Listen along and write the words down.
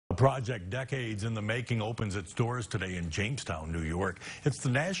project decades in the making opens its doors today in Jamestown, New York. It's the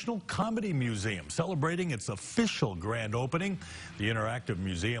National Comedy Museum celebrating its official grand opening. The interactive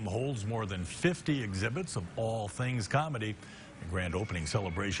museum holds more than 50 exhibits of all things comedy. The grand opening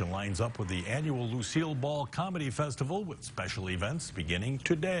celebration lines up with the annual Lucille Ball Comedy Festival with special events beginning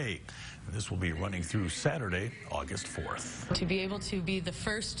today. This will be running through Saturday, August 4th. To be able to be the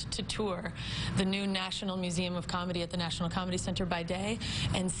first to tour the new National Museum of Comedy at the National Comedy Center by day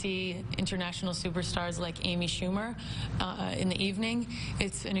and see international superstars like Amy Schumer in the evening,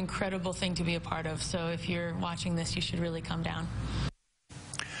 it's an incredible thing to be a part of. So if you're watching this, you should really come down.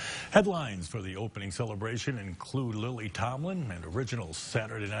 Headlines for the opening celebration include Lily Tomlin and original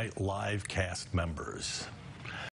Saturday Night Live cast members.